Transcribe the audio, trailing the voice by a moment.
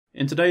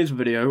In today's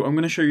video, I'm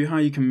going to show you how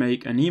you can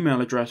make an email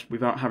address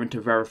without having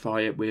to verify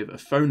it with a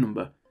phone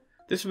number.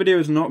 This video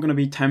is not going to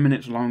be 10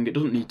 minutes long, it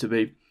doesn't need to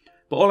be,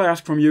 but all I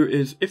ask from you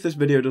is, if this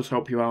video does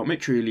help you out,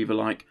 make sure you leave a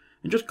like,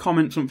 and just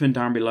comment something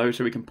down below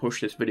so we can push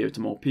this video to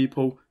more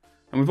people.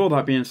 And with all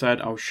that being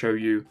said, I'll show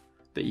you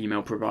the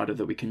email provider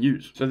that we can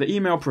use. So the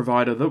email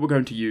provider that we're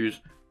going to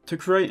use to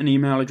create an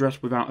email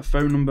address without a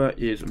phone number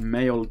is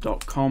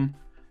mail.com.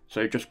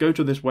 So just go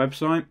to this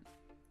website,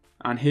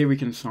 and here we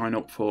can sign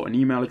up for an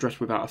email address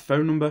without a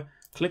phone number.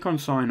 Click on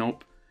sign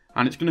up,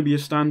 and it's going to be a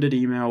standard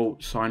email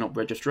sign up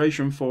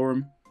registration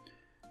form.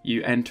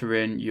 You enter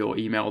in your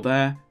email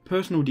there,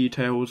 personal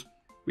details.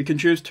 We can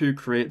choose to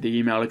create the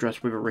email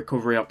address with a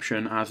recovery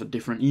option as a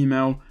different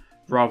email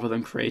rather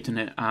than creating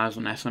it as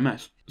an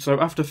SMS. So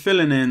after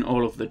filling in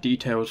all of the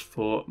details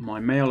for my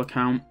mail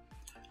account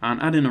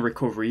and adding a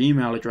recovery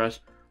email address,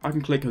 I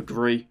can click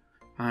agree,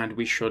 and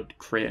we should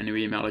create a new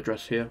email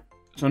address here.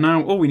 So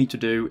now all we need to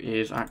do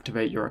is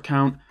activate your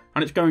account,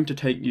 and it's going to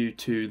take you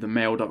to the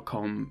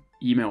mail.com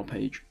email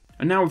page.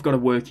 And now we've got a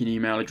working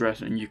email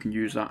address, and you can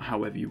use that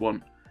however you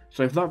want.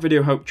 So if that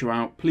video helped you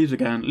out, please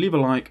again leave a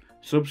like,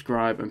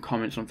 subscribe and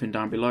comment something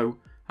down below,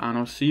 and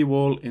I'll see you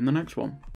all in the next one.